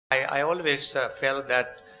I always felt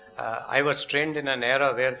that I was trained in an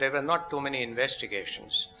era where there were not too many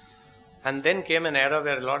investigations. And then came an era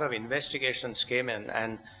where a lot of investigations came in,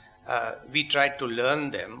 and we tried to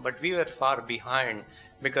learn them, but we were far behind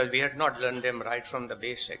because we had not learned them right from the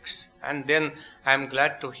basics. And then I'm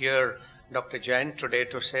glad to hear Dr. Jain today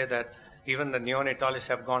to say that even the neonatologists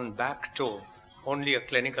have gone back to only a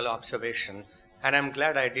clinical observation. And I'm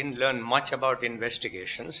glad I didn't learn much about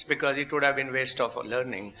investigations because it would have been waste of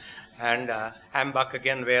learning. And I'm back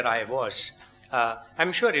again where I was.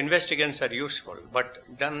 I'm sure investigations are useful,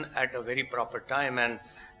 but done at a very proper time. And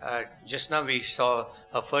just now we saw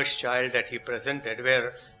a first child that he presented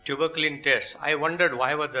where tuberculin test, I wondered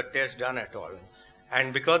why was the test done at all.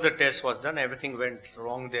 And because the test was done, everything went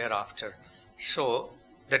wrong thereafter. So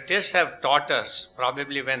the tests have taught us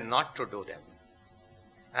probably when not to do them.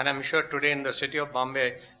 And I'm sure today in the city of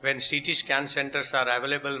Bombay, when CT scan centers are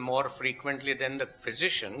available more frequently than the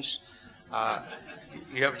physicians,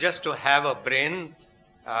 you have just to have a brain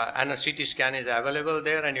and a CT scan is available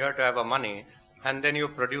there, and you have to have a money, and then you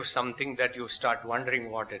produce something that you start wondering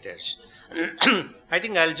what it is. I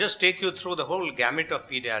think I'll just take you through the whole gamut of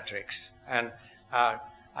pediatrics. And I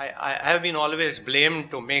have been always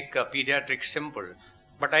blamed to make pediatrics simple,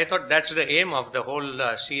 but I thought that's the aim of the whole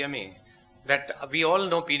CME, that we all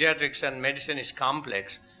know pediatrics and medicine is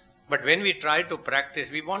complex, but when we try to practice,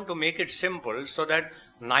 we want to make it simple so that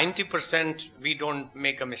 90% we don't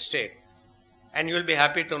make a mistake. And you'll be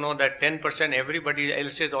happy to know that 10% everybody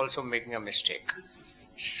else is also making a mistake.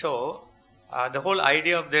 So the whole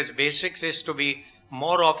idea of this basics is to be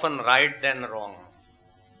more often right than wrong.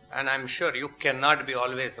 And I'm sure you cannot be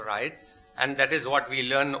always right, and that is what we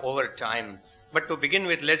learn over time. But to begin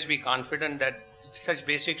with, let's be confident that such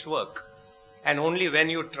basics work. And only when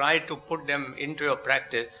you try to put them into your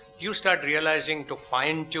practice, you start realizing to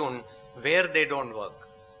fine-tune where they don't work.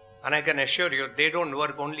 And I can assure you, they don't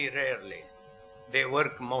work only rarely. They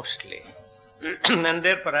work mostly. And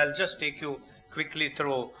therefore, I'll just take you quickly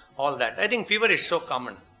through all that. I think fever is so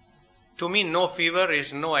common. To me, no fever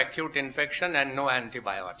is no acute infection and no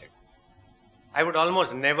antibiotic. I would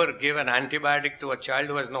almost never give an antibiotic to a child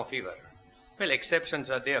who has no fever. Well,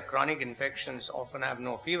 exceptions are there. Chronic infections often have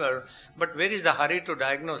no fever, but where is the hurry to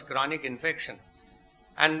diagnose chronic infection?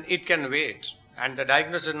 And it can wait, and the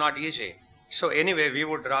diagnosis is not easy. So anyway, we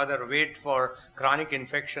would rather wait for chronic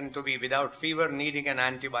infection to be without fever, needing an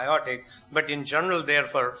antibiotic, but in general,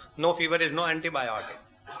 therefore, no fever is no antibiotic.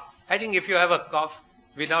 I think if you have a cough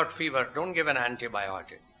without fever, don't give an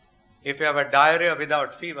antibiotic. If you have a diarrhea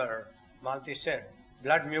without fever, Malti said,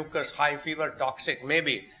 blood mucus, high fever, toxic,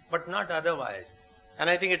 maybe, but not otherwise. And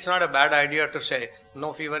I think it's not a bad idea to say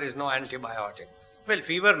no fever is no antibiotic. Well,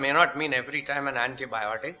 fever may not mean every time an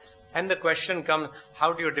antibiotic. And the question comes,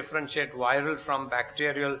 how do you differentiate viral from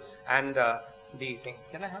bacterial and the thing?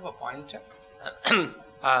 Can I have a pointer?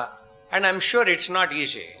 And I'm sure it's not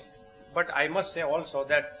easy. But I must say also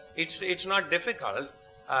that it's not difficult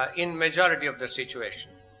in majority of the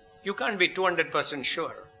situation. You can't be 200%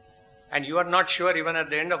 sure. And you are not sure even at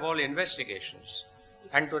the end of all investigations.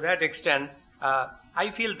 And to that extent, I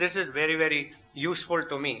feel this is very, very useful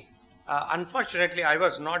to me. Unfortunately, I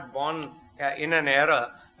was not born in an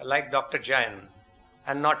era like Dr. Jain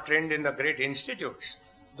and not trained in the great institutes.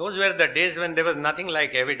 Those were the days when there was nothing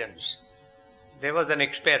like evidence. There was an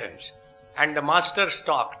experience. And the masters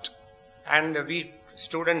talked, and we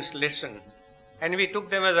students listened, and we took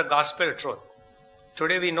them as a gospel truth.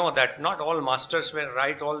 Today we know that not all masters were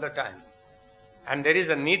right all the time. And there is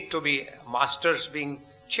a need to be masters being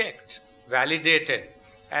checked, validated.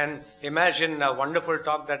 And imagine a wonderful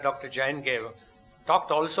talk that Dr. Jain gave.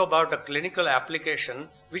 Talked also about a clinical application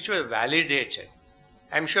which was validated.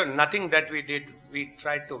 I'm sure nothing that we did, we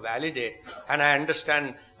tried to validate. And I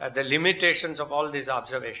understand the limitations of all these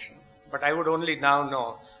observations. But I would only now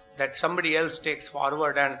know that somebody else takes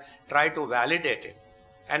forward and try to validate it.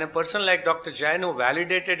 And a person like Dr. Jain who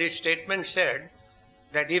validated his statement said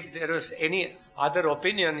that if there was any other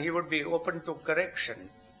opinion, he would be open to correction.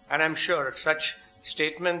 And I'm sure such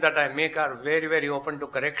statements that I make are very, very open to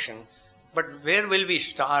correction. But where will we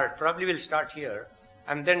start? Probably we'll start here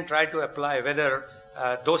and then try to apply whether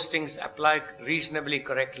those things apply reasonably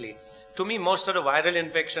correctly. To me, most of the viral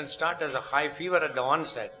infections start as a high fever at the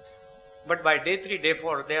onset. But by day 3, day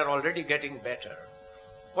 4, they are already getting better.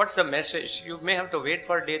 What's the message? You may have to wait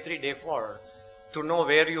for day 3, day 4 to know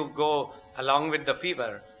where you go along with the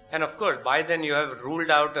fever. And of course, by then you have ruled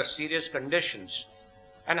out the serious conditions.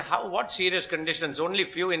 And what serious conditions? Only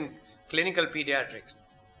few in clinical pediatrics.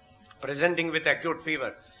 Presenting with acute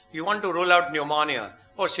fever. You want to rule out pneumonia.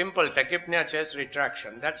 Oh, simple, tachypnea, chest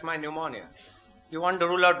retraction. That's my pneumonia. You want to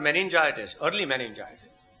rule out meningitis, early meningitis.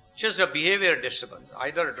 Just a behavior disturbance,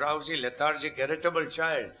 either drowsy, lethargic, irritable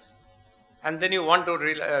child. And then you want to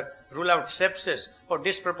rule out sepsis or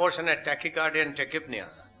disproportionate tachycardia and tachypnea,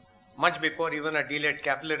 much before even a delayed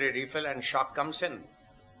capillary refill and shock comes in.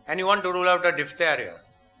 And you want to rule out a diphtheria.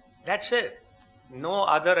 That's it. No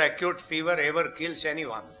other acute fever ever kills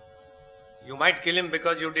anyone. You might kill him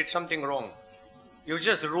because you did something wrong. You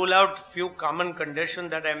just rule out few common conditions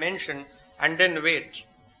that I mentioned and then wait.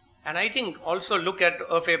 And I think also look at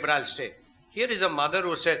a febrile state. Here is a mother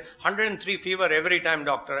who said, 103 fever every time,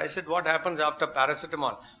 doctor. I said, what happens after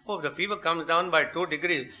paracetamol? Oh, the fever comes down by 2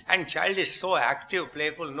 degrees and child is so active,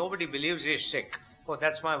 playful, nobody believes he is sick. Oh,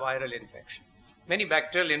 that's my viral infection. Many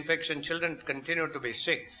bacterial infection, children continue to be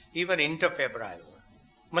sick, even interfebrile.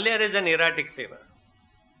 Malaria is an erratic fever.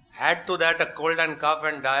 Add to that a cold and cough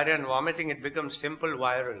and diarrhea and vomiting, it becomes simple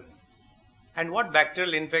viral. And what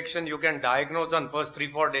bacterial infection you can diagnose on first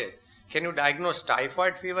 3-4 days? Can you diagnose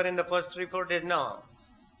typhoid fever in the first 3-4 days? No.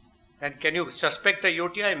 And can you suspect a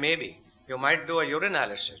UTI? Maybe. You might do a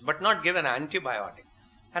urinalysis, but not give an antibiotic.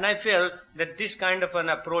 And I feel that this kind of an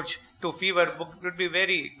approach to fever would be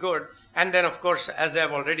very good. And then, of course, as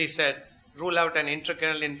I've already said, rule out an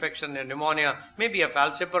intracranial infection, a pneumonia, maybe a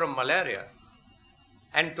falciparum malaria.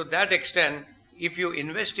 And to that extent, if you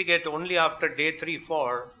investigate only after day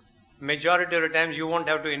 3-4, majority of the times you won't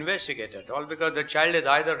have to investigate at all because the child is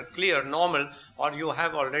either clear, normal, or you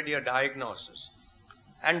have already a diagnosis.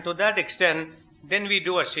 And to that extent, then we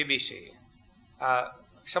do a CBC.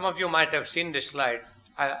 Some of you might have seen this slide.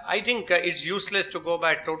 I think it's useless to go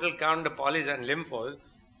by total count of polys and lymphos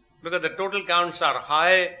because the total counts are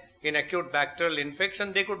high in acute bacterial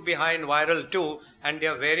infection. They could be high in viral too, and they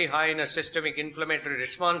are very high in a systemic inflammatory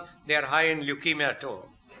response. They are high in leukemia too.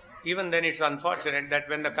 Even then it's unfortunate that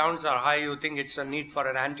when the counts are high, you think it's a need for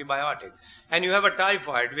an antibiotic. And you have a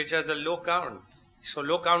typhoid which has a low count. So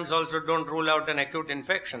low counts also don't rule out an acute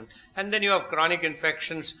infection. And then you have chronic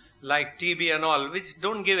infections like TB and all, which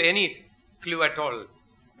don't give any clue at all.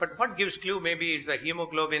 But what gives clue maybe is the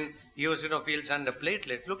hemoglobin, eosinophils and the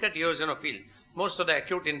platelets. Look at eosinophils. Most of the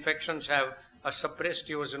acute infections have a suppressed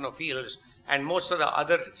eosinophils and most of the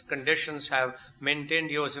other conditions have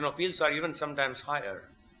maintained eosinophils or even sometimes higher.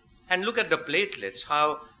 And look at the platelets,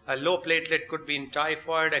 how a low platelet could be in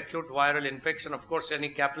typhoid, acute viral infection, of course any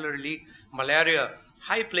capillary leak, malaria,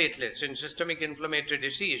 high platelets in systemic inflammatory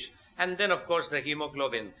disease, and then of course the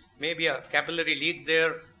hemoglobin, maybe a capillary leak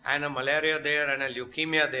there and a malaria there and a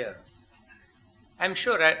leukemia there. I'm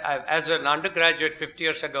sure as an undergraduate 50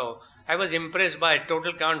 years ago, I was impressed by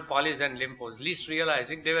total count polys and lymphos, least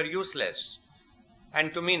realizing they were useless.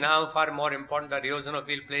 And to me now far more important are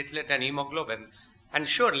eosinophil, platelet and hemoglobin. And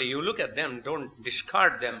surely you look at them, don't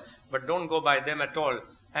discard them, but don't go by them at all.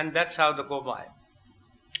 And that's how they go by.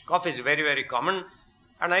 Cough is very, very common.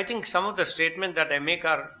 And I think some of the statements that I make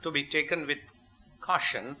are to be taken with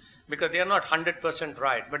caution because they are not 100%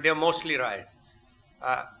 right, but they are mostly right.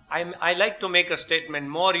 I like to make a statement,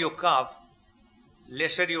 more you cough,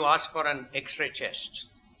 lesser you ask for an X-ray chest.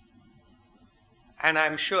 And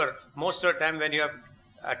I'm sure most of the time when you have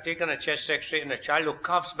taken a chest X-ray in a child who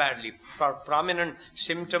coughs badly, predominant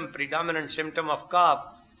symptom of cough,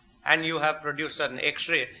 and you have produced an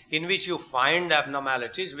X-ray in which you find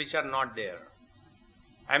abnormalities which are not there.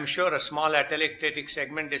 I'm sure a small atelectatic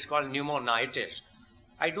segment is called pneumonitis.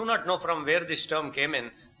 I do not know from where this term came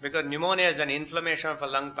in because pneumonia is an inflammation of a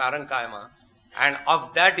lung parenchyma, and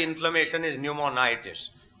of that inflammation is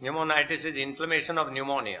pneumonitis. Pneumonitis is inflammation of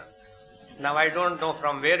pneumonia. Now I don't know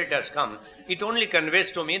from where it has come. It only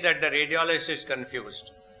conveys to me that the radiologist is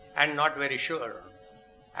confused and not very sure.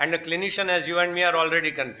 And a clinician as you and me are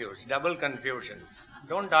already confused, double confusion.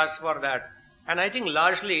 Don't ask for that. And I think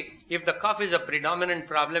largely, if the cough is a predominant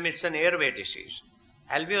problem, it's an airway disease.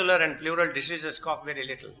 Alveolar and pleural diseases cough very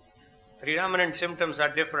little. Predominant symptoms are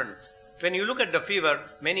different. When you look at the fever,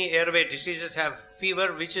 many airway diseases have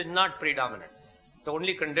fever which is not predominant. The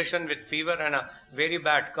only condition with fever and a very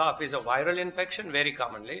bad cough is a viral infection, very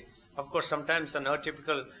commonly. Of course, sometimes an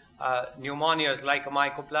atypical pneumonias like a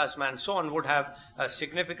mycoplasma and so on would have a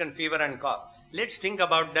significant fever and cough. Let's think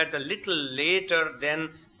about that a little later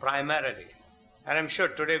than primarily. And I'm sure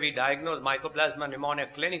today we diagnose mycoplasma pneumonia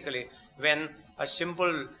clinically when a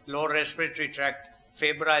simple lower respiratory tract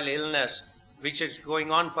febrile illness which is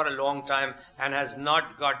going on for a long time and has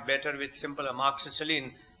not got better with simple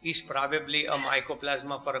amoxicillin is probably a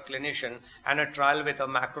mycoplasma for a clinician, and a trial with a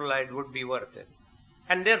macrolide would be worth it.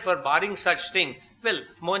 And therefore, barring such thing, well,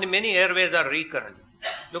 many airways are recurrent.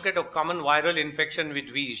 Look at a common viral infection with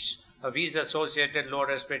wheeze, a wheeze-associated lower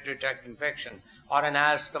respiratory tract infection, or an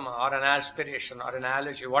asthma, or an aspiration, or an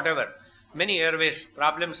allergy, whatever. Many airways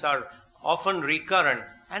problems are often recurrent,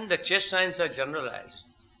 and the chest signs are generalized.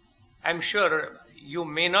 I'm sure you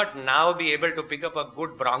may not now be able to pick up a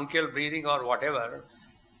good bronchial breathing or whatever,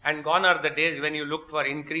 and gone are the days when you looked for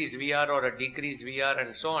increased VR or a decreased VR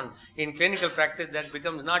and so on. In clinical practice, that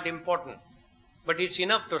becomes not important. But it's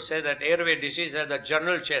enough to say that airway disease has a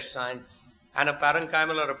general chest sign, and a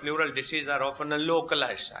parenchymal or a pleural disease are often a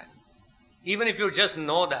localized sign. Even if you just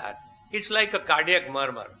know that, it's like a cardiac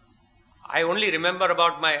murmur. I only remember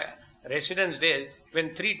about my residence days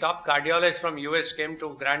when 3 top cardiologists from US came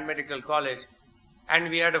to Grand Medical College, and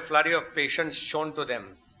we had a flurry of patients shown to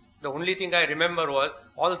them. The only thing I remember was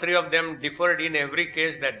all 3 of them differed in every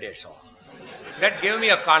case that they saw. That gave me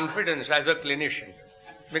a confidence as a clinician,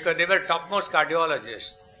 because they were topmost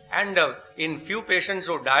cardiologists. And in few patients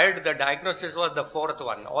who died, the diagnosis was the 4th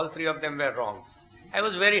one. All 3 of them were wrong. I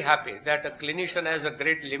was very happy that a clinician has a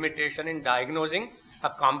great limitation in diagnosing a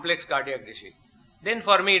complex cardiac disease. Then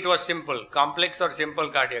for me it was simple, complex or simple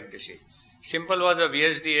cardiac disease. Simple was a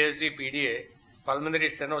VSD, ASD, PDA, pulmonary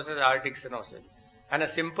stenosis, aortic stenosis. And a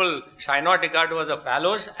simple cyanotic heart was a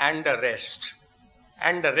Fallows and a rest.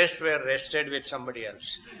 And the rest were rested with somebody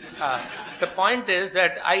else. The point is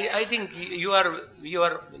that I think you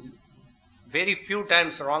are very few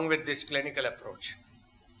times wrong with this clinical approach.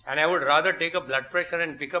 And I would rather take a blood pressure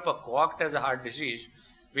and pick up a coact as a heart disease,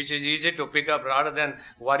 which is easy to pick up, rather than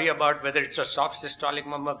worry about whether it's a soft systolic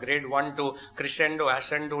murmur, grade 1 to crescendo,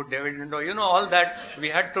 ascendo, dividendo. You know, all that. We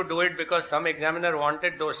had to do it because some examiner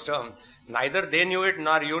wanted those terms. Neither they knew it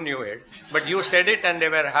nor you knew it, but you said it and they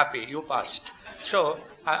were happy. You passed. So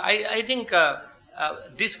I think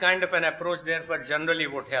this kind of an approach therefore generally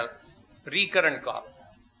would help. Recurrent cough.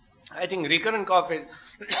 I think recurrent cough is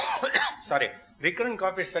recurrent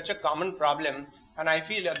cough is such a common problem, and I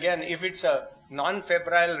feel again if it's a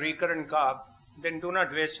non-febrile recurrent cough, then do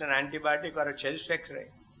not waste an antibiotic or a chest X-ray.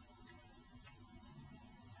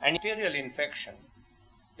 And bacterial infection,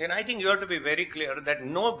 then I think you have to be very clear that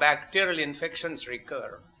no bacterial infections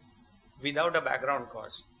recur without a background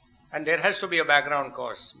cause. And there has to be a background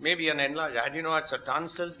cause. Maybe an enlarged adenoids or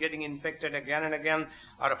tonsils getting infected again and again,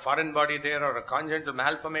 or a foreign body there, or a congenital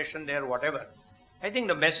malformation there, whatever. I think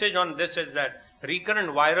the message on this is that recurrent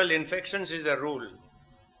viral infections is a rule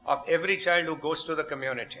of every child who goes to the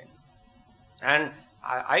community. And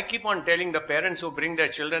I keep on telling the parents who bring their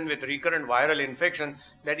children with recurrent viral infection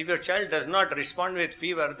that if your child does not respond with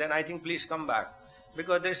fever, then I think please come back,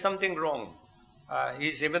 because there is something wrong.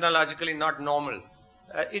 He's immunologically not normal.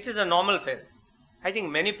 It is a normal phase. I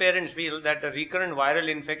think many parents feel that a recurrent viral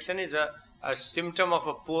infection is a symptom of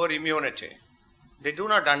a poor immunity. They do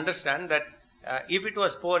not understand that if it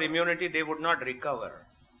was poor immunity, they would not recover.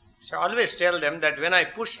 So I always tell them that when I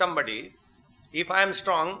push somebody, if I am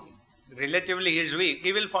strong, relatively he is weak,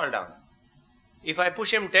 he will fall down. If I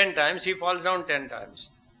push him 10 times, he falls down 10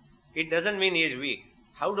 times. It doesn't mean he is weak.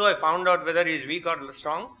 How do I find out whether he is weak or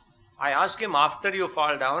strong? I ask him after you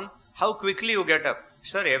fall down, how quickly you get up.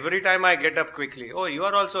 Sir, every time I get up quickly. Oh, you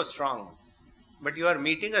are also strong. But you are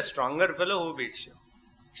meeting a stronger fellow who beats you.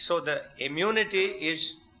 So the immunity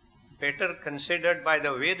is better considered by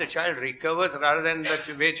the way the child recovers rather than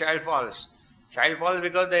the way child falls. Child falls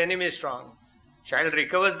because the enemy is strong. Child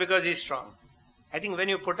recovers because he is strong. I think when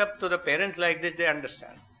you put up to the parents like this, they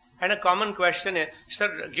understand. And a common question is,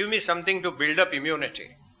 sir, give me something to build up immunity.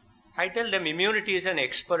 I tell them immunity is an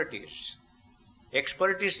expertise.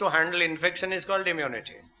 Expertise to handle infection is called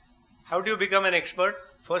immunity. How do you become an expert?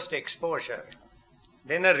 First exposure,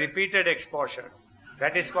 then a repeated exposure.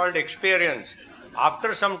 That is called experience.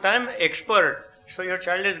 After some time, expert. So your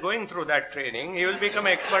child is going through that training. He will become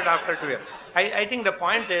expert after 2 years. I think the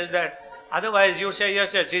point is that otherwise you say,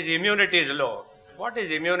 yes, his immunity is low. What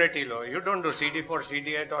is immunity low? You don't do CD4,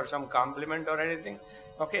 CD8 or some complement or anything.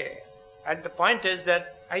 Okay. And the point is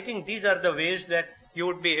that I think these are the ways that you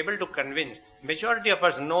would be able to convince. Majority of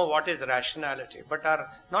us know what is rationality, but are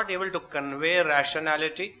not able to convey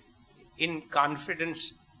rationality in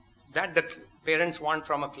confidence that the parents want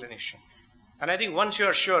from a clinician. And I think once you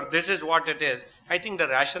are sure this is what it is, I think the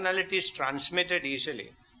rationality is transmitted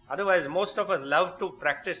easily. Otherwise, most of us love to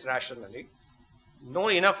practice rationally, know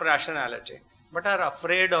enough rationality, but are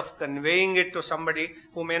afraid of conveying it to somebody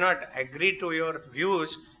who may not agree to your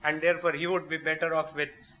views, and therefore he would be better off with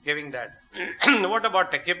giving that. What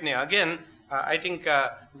about tachypnea? Again, I think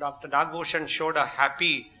Dr. Nagbhushan showed a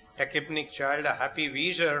happy tachypnic child, a happy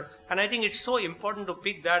wheezer, and I think it's so important to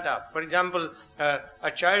pick that up. For example,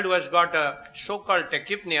 a child who has got a so-called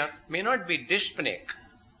tachypnea may not be dyspneic.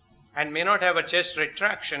 and may not have a chest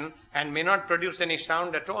retraction and may not produce any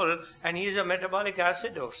sound at all, and he is a metabolic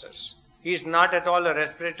acidosis. He is not at all a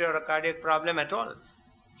respiratory or a cardiac problem at all.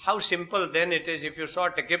 How simple then it is if you saw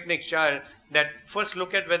a tachypnic child that first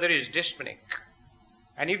look at whether he is dyspneic.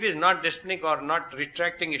 And if he is not dyspneic or not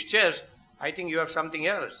retracting his chest, I think you have something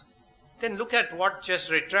else. Then look at what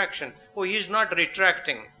chest retraction. Oh, he is not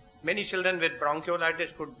retracting. Many children with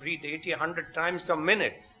bronchiolitis could breathe 80, 100 times a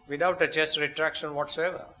minute without a chest retraction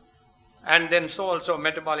whatsoever. And then so also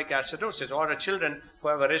metabolic acidosis, or children who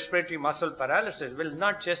have a respiratory muscle paralysis will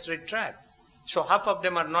not chest retract. So half of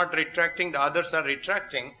them are not retracting, the others are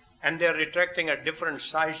retracting, and they are retracting at different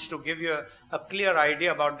sites to give you a clear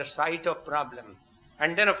idea about the site of problem.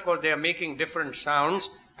 And then of course they are making different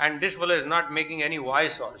sounds, and this fellow is not making any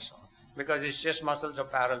voice also, because his chest muscles are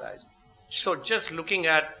paralyzed. So just looking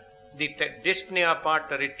at the dyspnea part,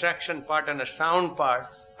 the retraction part, and the sound part,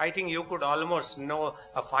 I think you could almost know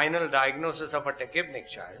a final diagnosis of a tachypnic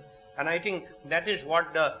child. And I think that is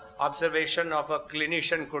what the observation of a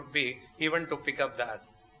clinician could be, even to pick up that.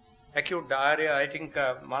 Acute diarrhea, I think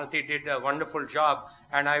Malti did a wonderful job,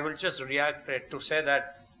 and I will just react to say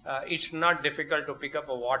that it's not difficult to pick up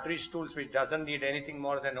a watery stool which doesn't need anything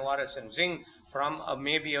more than ORS and zinc from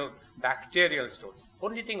maybe a bacterial stool.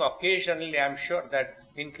 Only thing occasionally, I'm sure that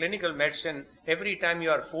in clinical medicine, every time you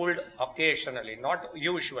are fooled occasionally, not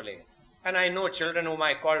usually. And I know children whom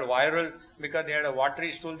I called viral because they had a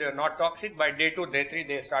watery stool, they were not toxic. By day 2, day 3,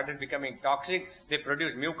 they started becoming toxic. They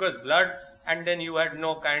produced mucus, blood, and then you had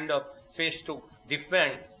no kind of face to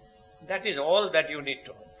defend. That is all that you need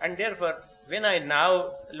to know. And therefore, when I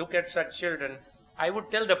now look at such children, I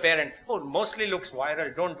would tell the parent, oh, mostly looks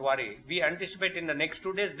viral, don't worry. We anticipate in the next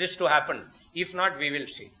 2 days this to happen. If not, we will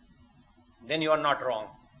see. Then you are not wrong.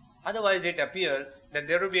 Otherwise, it appears that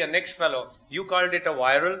there will be a next fellow. You called it a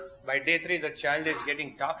viral. By day 3, the child is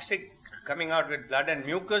getting toxic, coming out with blood and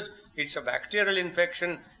mucus. It's a bacterial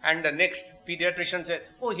infection. And the next pediatrician said,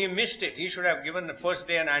 oh, he missed it. He should have given the first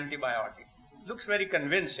day an antibiotic. Looks very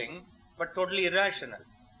convincing, but totally irrational.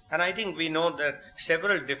 And I think we know that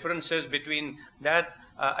several differences between that.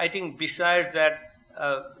 I think besides that,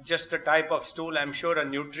 just the type of stool, I'm sure a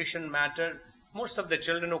nutrition matter. Most of the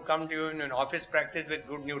children who come to you in an office practice with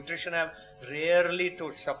good nutrition have rarely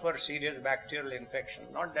to suffer serious bacterial infection.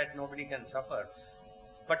 Not that nobody can suffer.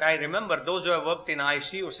 But I remember those who have worked in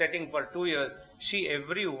ICU setting for 2 years, see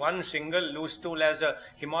every one single loose stool has a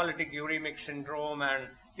hemolytic uremic syndrome and,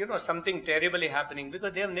 something terribly happening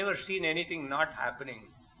because they have never seen anything not happening.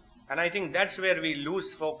 And I think that's where we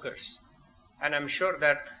lose focus. And I'm sure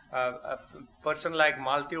that a person like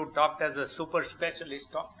Malti, who talked as a super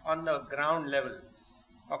specialist, talked on the ground level.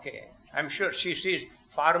 Okay, I'm sure she sees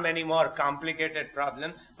far many more complicated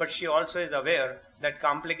problems, but she also is aware that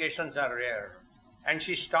complications are rare. And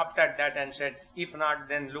she stopped at that and said, if not,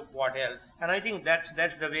 then look what else. And I think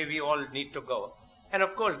that's the way we all need to go. And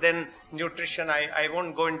of course, then nutrition, I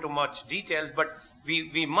won't go into much details, but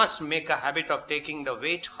we must make a habit of taking the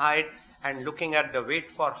weight, height, and looking at the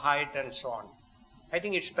weight for height and so on. I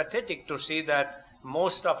think it's pathetic to see that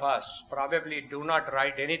most of us probably do not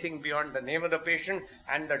write anything beyond the name of the patient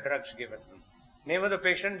and the drugs given. Name of the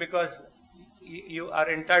patient because you are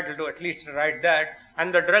entitled to at least write that,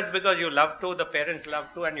 and the drugs because you love to, the parents love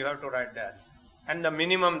to, and you have to write that. And the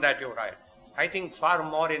minimum that you write. I think far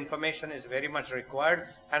more information is very much required,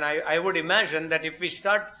 and I would imagine that if we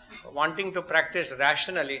start wanting to practice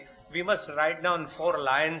rationally, we must write down 4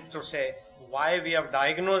 lines to say why we have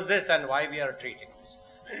diagnosed this and why we are treating this.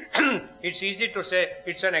 It's easy to say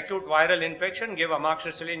it's an acute viral infection, give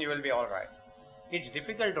amoxicillin, you will be all right. It's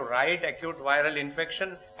difficult to write acute viral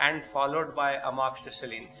infection and followed by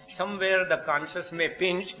amoxicillin. Somewhere the conscience may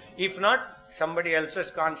pinch. If not, somebody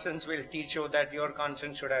else's conscience will teach you that your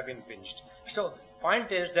conscience should have been pinched. So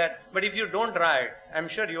point is that, but if you don't write, I'm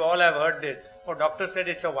sure you all have heard this. Oh, doctor said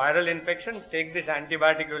it's a viral infection, take this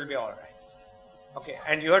antibiotic, you will be all right. Okay,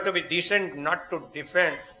 and you have to be decent not to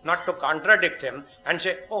defend, not to contradict him and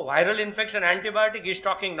say, oh, viral infection, antibiotic, he's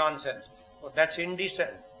talking nonsense. Oh, that's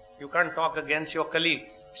indecent. You can't talk against your colleague.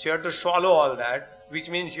 So you have to swallow all that, which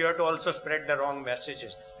means you have to also spread the wrong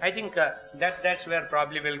messages. I think that's where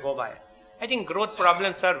probably we'll go by. I think growth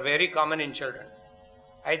problems are very common in children.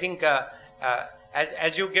 I think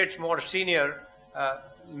as you get more senior,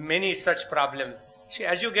 many such problems. See,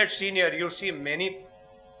 as you get senior, you see many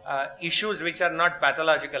issues which are not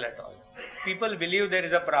pathological at all. People believe there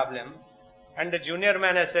is a problem, and the junior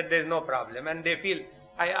man has said there is no problem, and they feel,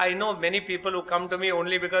 I know many people who come to me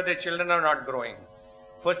only because their children are not growing.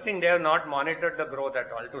 First thing, they have not monitored the growth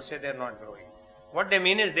at all to say they are not growing. What they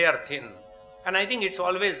mean is they are thin. And I think it's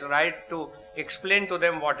always right to explain to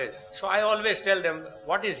them what is. So I always tell them,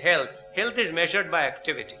 what is health? Health is measured by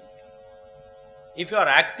activity. If you are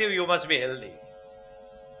active, you must be healthy.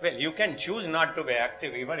 Well, you can choose not to be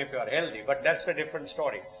active even if you are healthy, but that's a different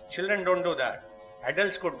story. Children don't do that.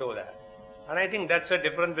 Adults could do that. And I think that's the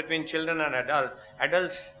difference between children and adults.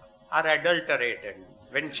 Adults are adulterated.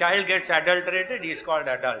 When child gets adulterated, he is called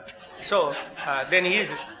adult. So then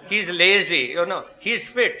he's lazy, he's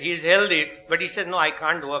fit, he's healthy, but he says, no, I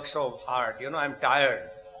can't work so hard, I'm tired.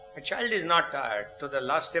 A child is not tired. To the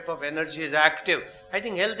last step of energy is active. I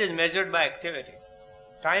think health is measured by activity.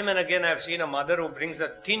 Time and again I've seen a mother who brings a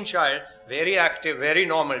thin child, very active, very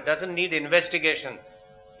normal, doesn't need investigation.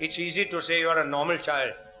 It's easy to say you are a normal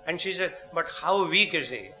child. And she said, but how weak is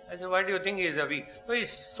he? I said, why do you think he is a weak? No, he's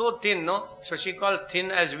so thin, no? So she calls thin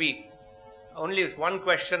as weak. Only one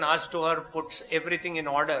question asked to her puts everything in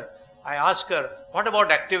order. I ask her, what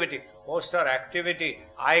about activity? Oh, sir, activity.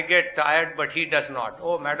 I get tired, but he does not.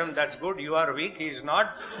 Oh, madam, that's good. You are weak. He is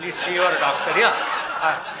not. Please see your doctor. Yeah.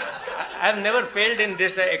 I have never failed in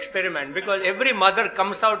this experiment because every mother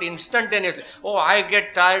comes out instantaneously. Oh, I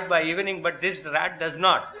get tired by evening, but this rat does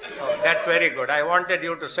not. Oh, that's very good. I wanted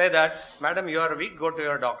you to say that. Madam, you are weak. Go to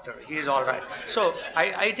your doctor. He is all right. So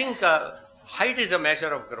I think height is a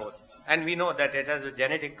measure of growth. And we know that it has a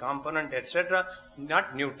genetic component, etc.,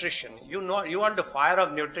 not nutrition. You want to fire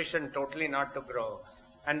up nutrition totally, not to grow.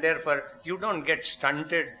 And therefore, you don't get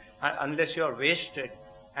stunted unless you are wasted.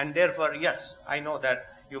 And therefore, yes, I know that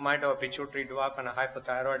you might have a pituitary dwarf and a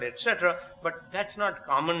hypothyroid, etc., but that's not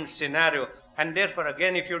common scenario. And therefore,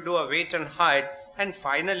 again, if you do a weight and height, and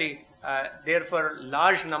finally, therefore,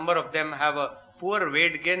 large number of them have a poor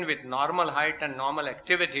weight gain with normal height and normal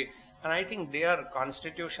activity. And I think they are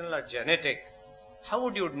constitutional or genetic. How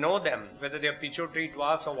would you know them, whether they are pituitary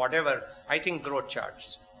dwarfs or whatever? I think growth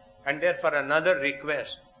charts. And therefore another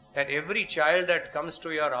request, that every child that comes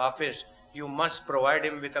to your office, you must provide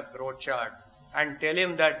him with a growth chart and tell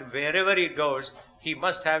him that wherever he goes, he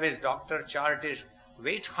must have his doctor chart his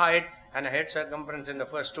weight, height and head circumference in the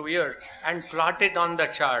first 2 years and plot it on the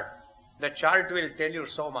chart. The chart will tell you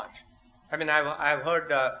so much. I mean, I've heard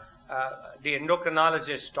the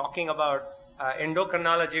endocrinologist talking about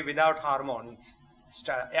endocrinology without hormones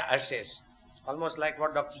assays, almost like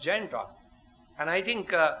what Dr. Jain talked. And I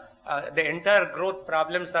think the entire growth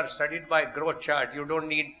problems are studied by growth chart. You don't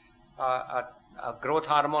need a growth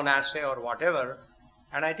hormone assay or whatever.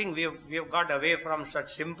 And I think we have got away from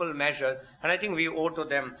such simple measures, and I think we owe to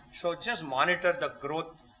them. So just monitor the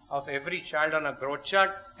growth of every child on a growth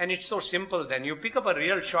chart, and it's so simple then. You pick up a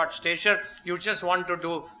real short stature, you just want to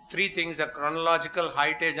do 3 things, a chronological,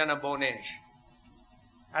 height, age, and a bone age.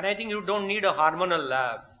 And I think you don't need a hormonal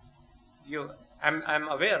lab. I'm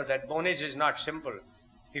aware that bone age is not simple.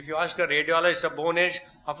 If you ask a radiologist a bone age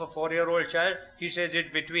of a 4-year-old child, he says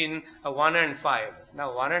it's between 1 and 5.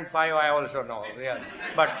 Now 1 and 5 I also know. Yeah.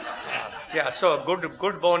 But so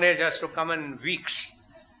good bone age has to come in weeks,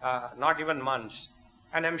 not even months.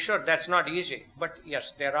 And I'm sure that's not easy. But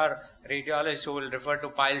yes, there are radiologists who will refer to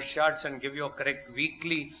pile charts and give you a correct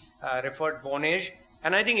weekly referred bone age.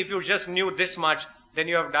 And I think if you just knew this much, then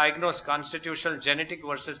you have diagnosed constitutional genetic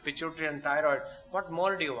versus pituitary and thyroid. What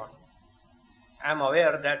more do you want? I'm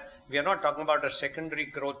aware that we are not talking about a secondary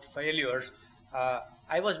growth failures.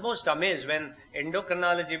 I was most amazed when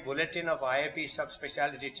endocrinology bulletin of IIP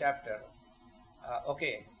subspecialty chapter,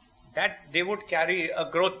 that they would carry a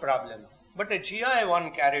growth problem. But a GI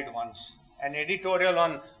one carried once, an editorial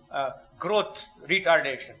on growth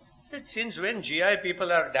retardation. Since when GI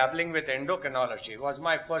people are dabbling with endocrinology was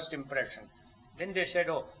my first impression. Then they said,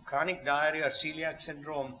 oh, chronic diarrhea, celiac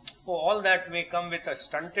syndrome, all that may come with a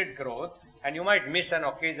stunted growth, and you might miss an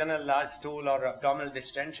occasional large stool or abdominal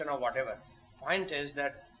distension or whatever. Point is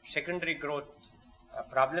that secondary growth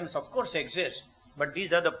problems of course exist, but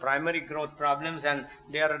these are the primary growth problems, and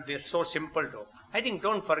they're so simple to. I think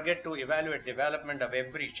don't forget to evaluate development of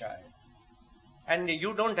every child. And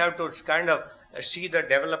you don't have to kind of see the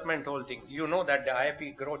development whole thing. You know that the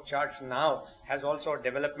IIP growth charts now has also a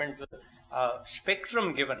developmental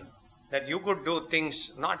spectrum given, that you could do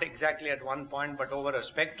things not exactly at one point but over a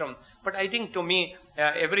spectrum. But I think to me,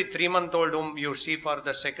 every 3-month-old whom you see for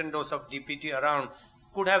the second dose of DPT around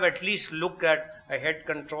could have at least looked at a head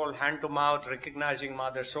control, hand to mouth, recognizing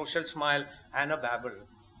mother, social smile, and a babble.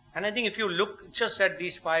 And I think if you look just at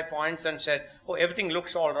these 5 points and said, oh, everything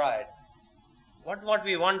looks all right, what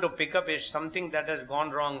we want to pick up is something that has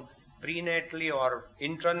gone wrong prenatally or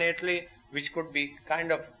intranatally, which could be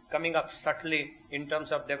kind of coming up subtly in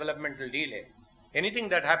terms of developmental delay. Anything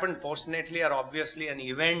that happened postnatally are obviously an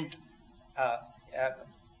event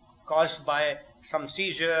caused by some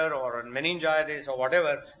seizure or meningitis or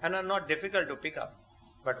whatever, and are not difficult to pick up.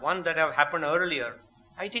 But one that have happened earlier,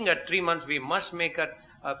 I think at 3 months we must make a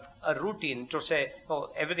routine to say, oh,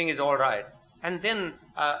 everything is all right. And then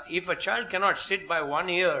if a child cannot sit by 1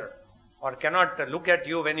 year or cannot look at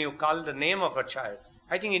you when you call the name of a child,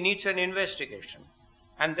 I think he needs an investigation.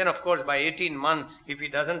 And then, of course, by 18 months, if he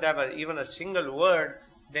doesn't have even a single word,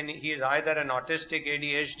 then he is either an autistic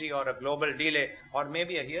ADHD or a global delay or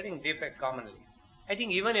maybe a hearing defect commonly. I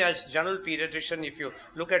think even as general pediatrician, if you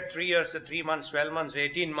look at 3 years, 3 months, 12 months,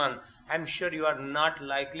 18 months, I'm sure you are not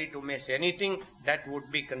likely to miss anything that would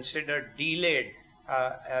be considered delayed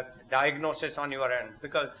diagnosis on your end.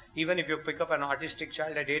 Because even if you pick up an autistic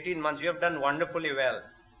child at 18 months, you have done wonderfully well.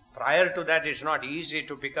 Prior to that, it's not easy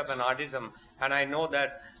to pick up an autism. And I know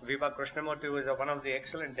that Viva Krishnamurthy, who is one of the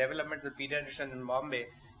excellent developmental pediatricians in Bombay,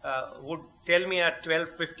 would tell me at 12,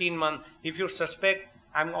 15 months, if you suspect,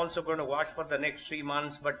 I'm also going to watch for the next 3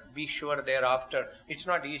 months, but be sure thereafter. It's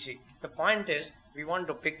not easy. The point is, we want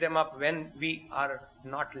to pick them up when we are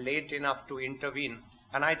not late enough to intervene.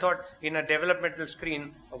 And I thought in a developmental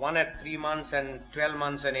screen, one at 3 months and 12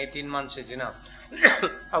 months and 18 months is enough.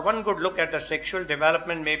 One good look at the sexual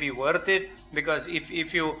development may be worth it, because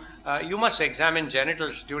if you must examine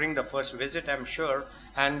genitals during the first visit, I'm sure.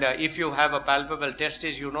 And if you have a palpable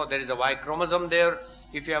testis, you know there is a Y chromosome there.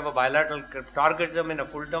 If you have a bilateral cryptorgasm in a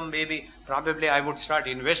full-term baby, probably I would start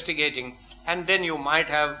investigating. And then you might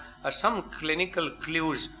have some clinical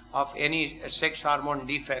clues of any sex hormone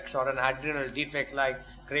defects or an adrenal defect like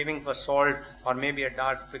craving for salt, or maybe a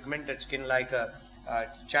dark pigmented skin like a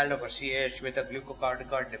child of a CH with a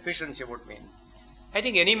glucocorticoid deficiency would mean. I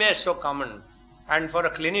think anemia is so common, and for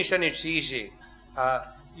a clinician it's easy.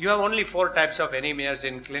 You have only 4 types of anemias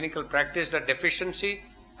in clinical practice: a deficiency,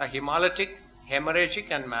 a hemolytic,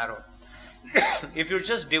 hemorrhagic, and marrow. If you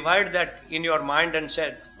just divide that in your mind and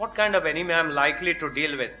said, what kind of anemia I'm likely to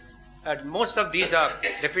deal with? Most of these are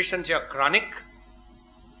deficiency or chronic.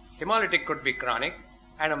 Hemolytic could be chronic,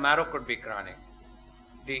 and a marrow could be chronic.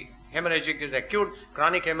 The hemorrhagic is acute.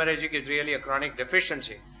 Chronic hemorrhagic is really a chronic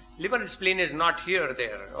deficiency. Liver and spleen is not here,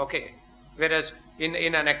 there, okay. Whereas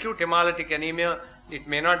in an acute hemolytic anemia, it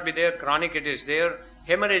may not be there. Chronic, it is there.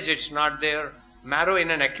 Hemorrhage, it's not there. Marrow in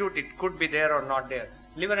an acute, it could be there or not there.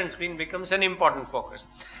 Liver and spleen becomes an important focus.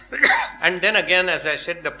 And then again, as I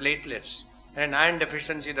said, the platelets. And iron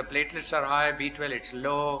deficiency, the platelets are high, B12 it's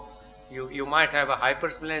low. You might have a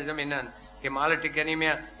hypersplenism in an hemolytic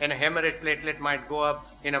anemia, and a hemorrhage platelet might go up,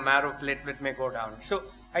 in a marrow platelet may go down. So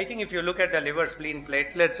I think if you look at the liver, spleen,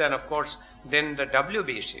 platelets, and of course then the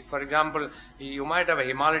WBC. For example, you might have a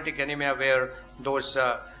hemolytic anemia where those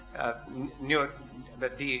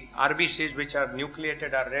the RBCs which are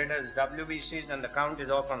nucleated are read as WBCs, and the count is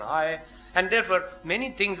often high, and therefore many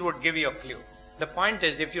things would give you a clue. The point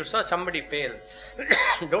is, if you saw somebody pale,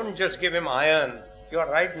 don't just give him iron. You are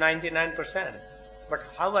right 99%. But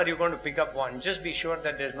how are you going to pick up one? Just be sure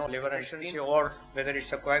that there's no liver deficiency or whether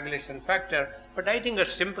it's a coagulation factor. But I think a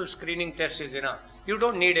simple screening test is enough. You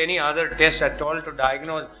don't need any other test at all to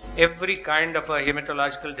diagnose every kind of a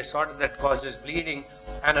hematological disorder that causes bleeding.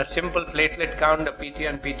 And a simple platelet count, a PT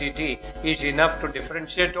and PTT, is enough to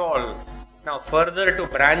differentiate all. Now further to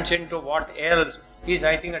branch into what else is,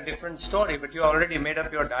 I think, a different story, but you already made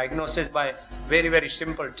up your diagnosis by very, very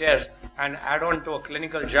simple test and add on to a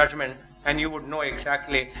clinical judgment, and you would know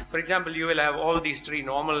exactly. For example, you will have all these 3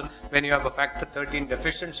 normal when you have a factor 13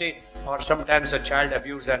 deficiency, or sometimes a child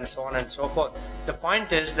abuse, and so on and so forth. The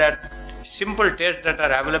point is that simple tests that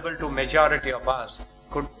are available to majority of us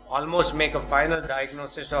could almost make a final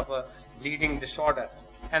diagnosis of a bleeding disorder.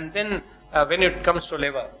 And then when it comes to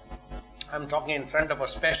liver, I'm talking in front of a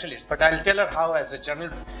specialist, but I'll tell her how, as a general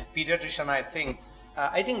pediatrician,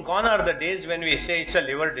 I think gone are the days when we say it's a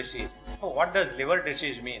liver disease. Oh, what does liver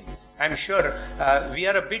disease mean? I'm sure we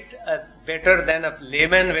are a bit better than a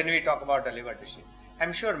layman when we talk about a liver disease.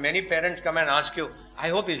 I'm sure many parents come and ask you, I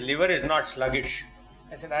hope his liver is not sluggish.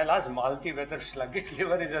 I said, I'll ask Malti whether sluggish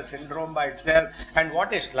liver is a syndrome by itself. And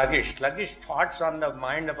what is sluggish? Sluggish thoughts on the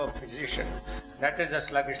mind of a physician. That is a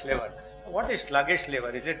sluggish liver. What is sluggish liver?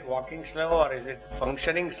 Is it walking slow or is it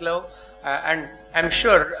functioning slow? And I'm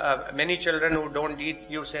sure many children who don't eat,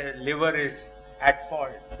 you say liver is at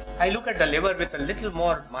fault. I look at the liver with a little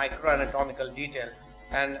more microanatomical detail,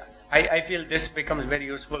 and I feel this becomes very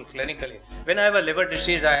useful clinically. When I have a liver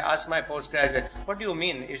disease, I ask my postgraduate, what do you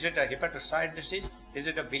mean? Is it a hepatocyte disease? Is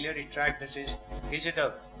it a biliary tract disease? Is it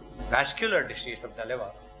a vascular disease of the liver?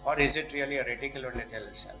 or is it really a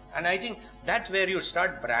reticuloendothelial cell? And I think that's where you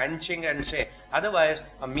start branching and say, otherwise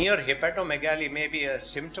a mere hepatomegaly may be a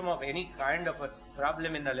symptom of any kind of a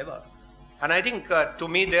problem in the liver. And I think to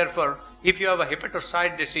me, therefore, if you have a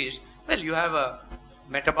hepatocyte disease, well, you have a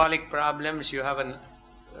metabolic problems, you have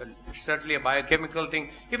certainly a biochemical thing.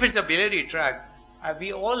 If it's a biliary tract,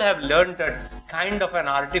 we all have learned that kind of an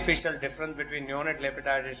artificial difference between neonatal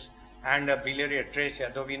hepatitis and a biliary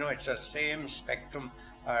atresia, though we know it's the same spectrum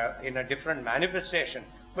in a different manifestation.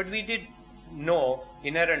 But we did know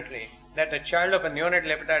inherently that a child of a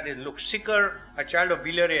neonatal hepatitis looks sicker, a child of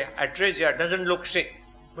biliary atresia doesn't look sick.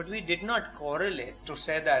 But we did not correlate to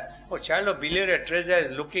say that, oh, child of biliary atresia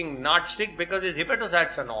is looking not sick because his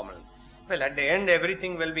hepatocytes are normal. Well, at the end,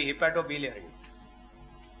 everything will be hepatobiliary.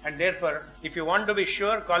 And therefore, if you want to be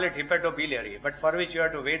sure, call it hepatobiliary, but for which you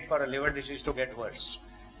have to wait for a liver disease to get worse.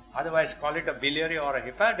 Otherwise, call it a biliary or a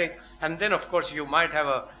hepatic, and then, of course, you might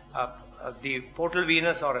have the portal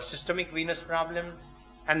venous or a systemic venous problem,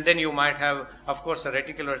 and then you might have, of course, a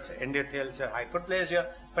reticular endothelial cell hyperplasia.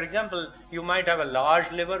 For example, you might have a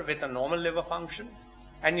large liver with a normal liver function,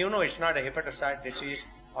 and you know it's not a hepatocyte disease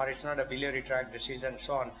or it's not a biliary tract disease and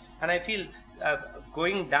so on. And I feel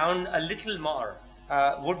going down a little more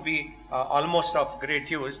would be almost of great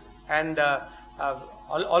use, and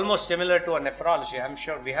almost similar to a nephrology. I'm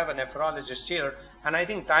sure we have a nephrologist here, and I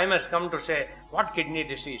think time has come to say, what kidney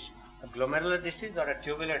disease? A glomerular disease or a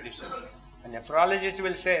tubular disease? A nephrologist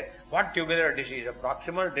will say, what tubular disease? A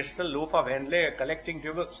proximal distal loop of Henle collecting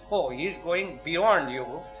tubule. Oh, he is going beyond you,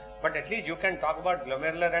 but at least you can talk about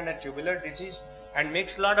glomerular and a tubular disease, and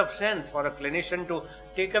makes a lot of sense for a clinician to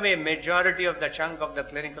take away majority of the chunk of the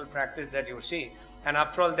clinical practice that you see. And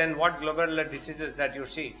after all, then what glomerular diseases that you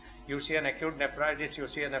see? You see an acute nephritis, you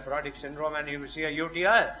see a nephrotic syndrome, and you see a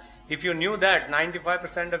UTI. If you knew that,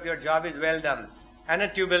 95% of your job is well done. And a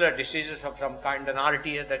tubular diseases of some kind, an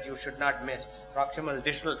RTA that you should not miss, proximal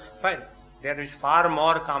distal, fine. There is far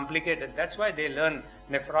more complicated. That's why they learn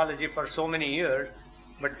nephrology for so many years.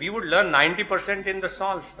 But we would learn 90% in the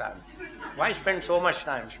small span. Why spend so much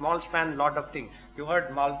time? Small span, lot of things. You heard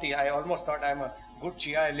Malti, I almost thought I'm a good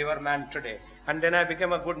GI liver man today. And then I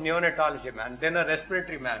became a good neonatology man, then a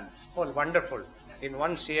respiratory man. Oh, wonderful. In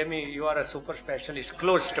one CME, you are a super specialist,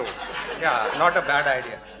 close to. Yeah, not a bad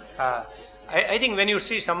idea. I think when you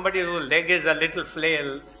see somebody whose leg is a little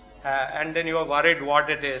flail, and then you are worried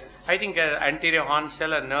what it is, I think an anterior horn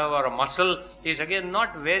cell, a nerve or a muscle is again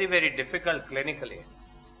not very, very difficult clinically.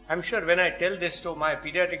 I'm sure when I tell this to my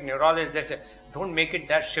pediatric neurologist, they say, don't make it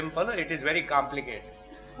that simple, it is very complicated.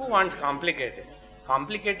 Who wants complicated?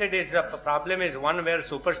 Complicated is a problem is one where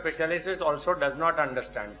super specialist also does not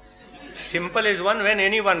understand. Simple is one when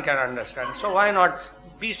anyone can understand. So why not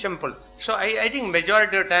be simple? So I think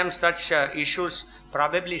majority of times such issues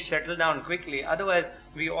probably settle down quickly. Otherwise,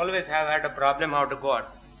 we always have had a problem how to go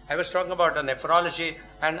out. I was talking about the nephrology,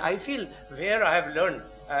 and I feel where I have learned,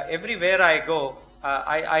 everywhere I go,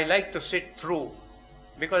 I like to sit through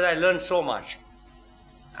because I learned so much.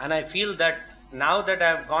 And I feel that now that I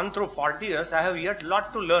have gone through 40 years, I have yet a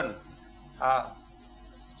lot to learn.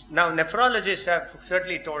 Now, nephrologists have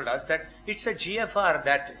certainly told us that it's a GFR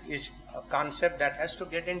that is a concept that has to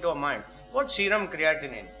get into our mind. What's serum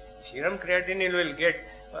creatinine? Serum creatinine will get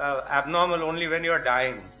abnormal only when you are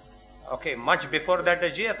dying. Okay, much before that, the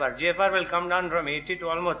GFR. GFR will come down from 80 to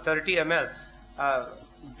almost 30 ml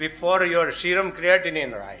before your serum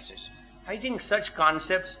creatinine rises. I think such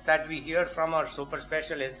concepts that we hear from our super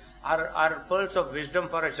specialists are pearls of wisdom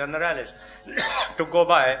for a generalist to go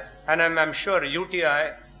by. And I'm sure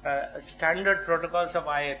UTI, standard protocols of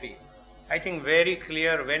IAP. I think very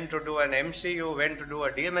clear when to do an MCU, when to do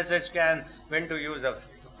a DMSH scan, when to use a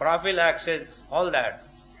prophylaxis, all that.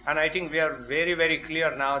 And I think we are very, very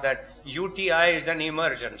clear now that UTI is an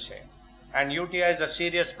emergency. And UTI is a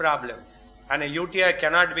serious problem. And a UTI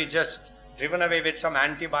cannot be just driven away with some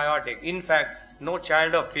antibiotic. In fact, no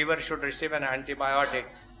child of fever should receive an antibiotic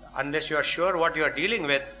unless you are sure what you are dealing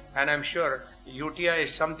with. And I'm sure UTI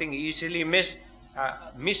is something easily missed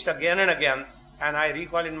again and again. And I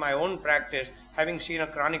recall in my own practice, having seen a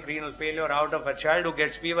chronic renal failure out of a child who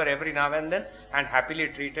gets fever every now and then and happily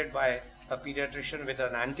treated by a pediatrician with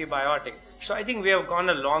an antibiotic. So I think we have gone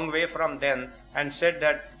a long way from then and said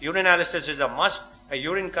that urinalysis is a must, a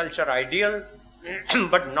urine culture ideal,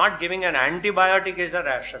 but not giving an antibiotic is a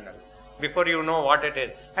rational before you know what it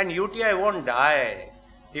is. And UTI won't die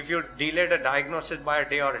if you delayed a diagnosis by a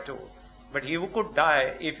day or two. But he could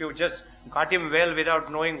die if you just got him well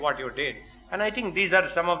without knowing what you did. And I think these are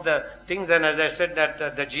some of the things, and as I said that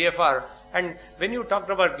the GFR, And when you talked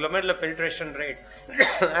about glomerular filtration rate,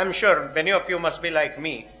 I'm sure many of you must be like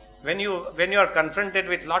me. When you are confronted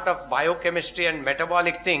with lot of biochemistry and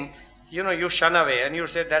metabolic thing, you shun away and you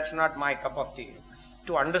say, that's not my cup of tea.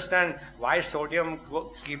 To understand why sodium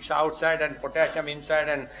keeps outside and potassium inside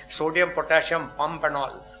and sodium-potassium pump and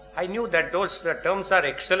all, I knew that those terms are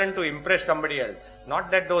excellent to impress somebody else.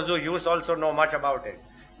 Not that those who use also know much about it.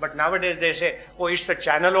 But nowadays they say, oh, it's a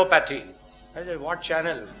channelopathy. I say, what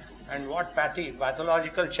channel? And what pathy?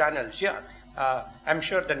 Pathological channels. Yeah. I'm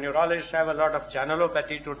sure the neurologists have a lot of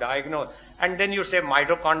channelopathy to diagnose. And then you say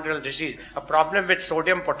mitochondrial disease, a problem with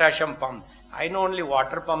sodium-potassium pump. I know only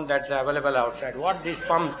water pump that's available outside. What these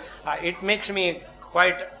pumps, it makes me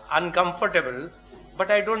quite uncomfortable,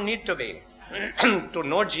 but I don't need to be. To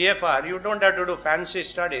know GFR, you don't have to do fancy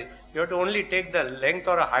studies. You have to only take the length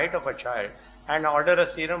or a height of a child and order a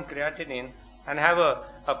serum creatinine and have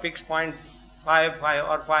a fixed point 5.5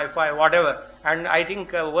 or 5.5, whatever. And I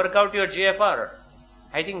think work out your GFR.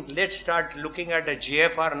 I think let's start looking at the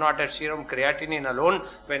GFR, not at serum creatinine alone,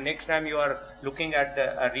 when next time you are looking at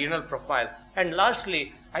a renal profile. And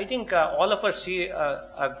lastly, I think all of us see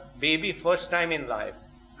a baby first time in life.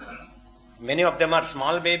 Many of them are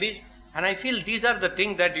small babies, and I feel these are the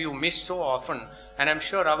things that you miss so often. And I'm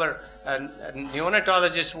sure our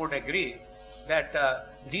neonatologists would agree that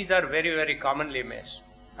these are very, very commonly missed.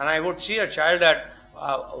 And I would see a child at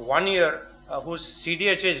 1 year whose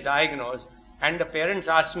CDH is diagnosed, and the parents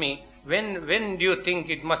ask me, when do you think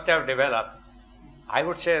it must have developed? I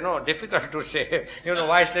would say, no, difficult to say.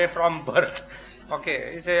 Why say from birth?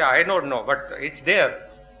 Okay, you say, I don't know, but it's there.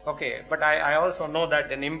 Okay, but I also know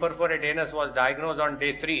that an imperforate anus was diagnosed on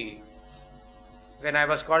day 3 when I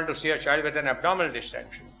was called to see a child with an abdominal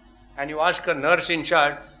distension. And you ask a nurse in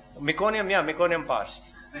charge, meconium, yeah, meconium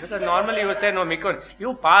passed. Because normally you say, no, meconium.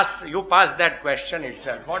 You pass that question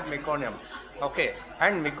itself. What meconium? Okay.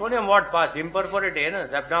 And meconium what passed? Imperforate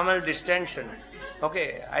anus, abdominal distension.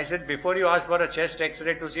 Okay. I said, before you ask for a chest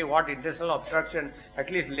x-ray to see what intestinal obstruction, at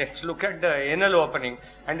least let's look at the anal opening.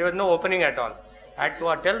 And there was no opening at all. I had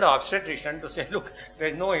to tell the obstetrician to say, look, there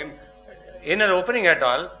is no anal opening at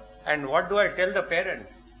all. And what do I tell the parent?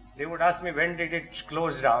 They would ask me, when did it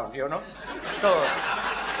close down, So,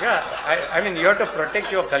 yeah, I mean, you have to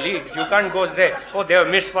protect your colleagues. You can't go say, oh, they have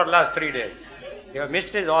missed for last 3 days. They have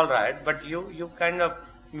missed is all right, but you kind of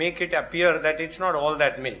make it appear that it's not all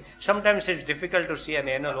that milk. Sometimes it's difficult to see an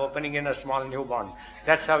anal opening in a small newborn.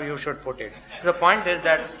 That's how you should put it. The point is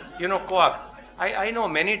that, co-op. I know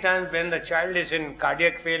many times when the child is in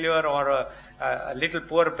cardiac failure or a little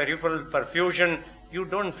poor peripheral perfusion, you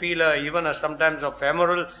don't feel even sometimes a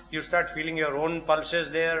femoral, you start feeling your own pulses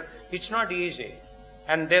there. It's not easy.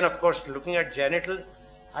 And then, of course, looking at genital,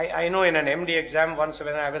 I know in an MD exam once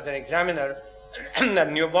when I was an examiner, a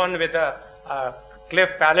newborn with a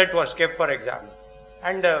cleft palate was kept for exam.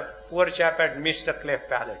 And the poor chap had missed a cleft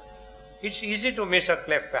palate. It's easy to miss a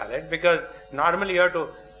cleft palate because normally you have to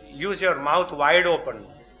use your mouth wide open.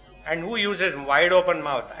 And who uses wide open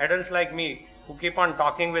mouth? Adults like me who keep on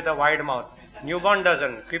talking with a wide mouth. Newborn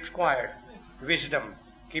doesn't, keeps quiet. Wisdom.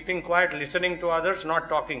 Keeping quiet, listening to others, not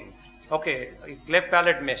talking. Okay, cleft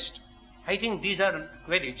palate missed. I think these are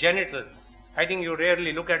very genital. I think you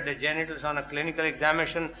rarely look at the genitals on a clinical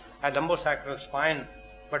examination, a lumbosacral spine.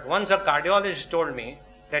 But once a cardiologist told me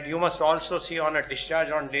that you must also see on a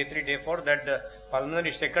discharge on day 3, day 4 that the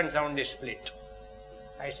pulmonary second sound is split.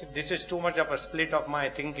 I said, this is too much of a split of my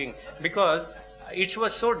thinking because it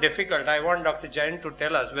was so difficult. I want Dr. Jain to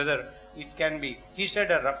tell us whether it can be. He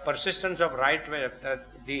said a persistence of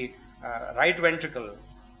the right ventricle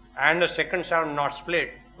and a second sound not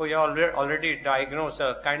split. So you already diagnosed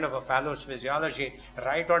a kind of a Fallow's physiology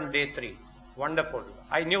right on day 3. Wonderful.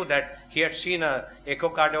 I knew that he had seen an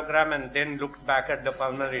echocardiogram and then looked back at the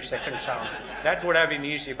pulmonary second sound. That would have been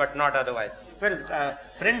easy, but not otherwise. Well,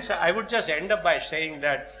 friends, I would just end up by saying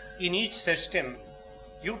that in each system,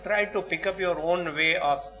 you try to pick up your own way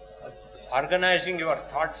of organizing your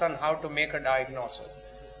thoughts on how to make a diagnosis.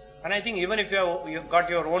 And I think even if you've got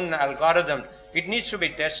your own algorithm, it needs to be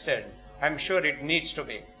tested. I'm sure it needs to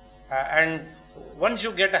be. And once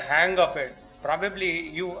you get a hang of it, probably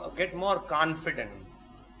you get more confident.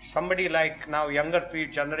 Somebody like now younger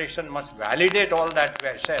generation must validate all that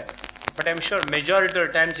we said. But I'm sure majority of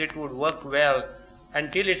the times it would work well.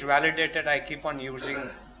 Until it's validated, I keep on using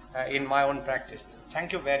in my own practice.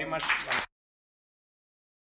 Thank you very much.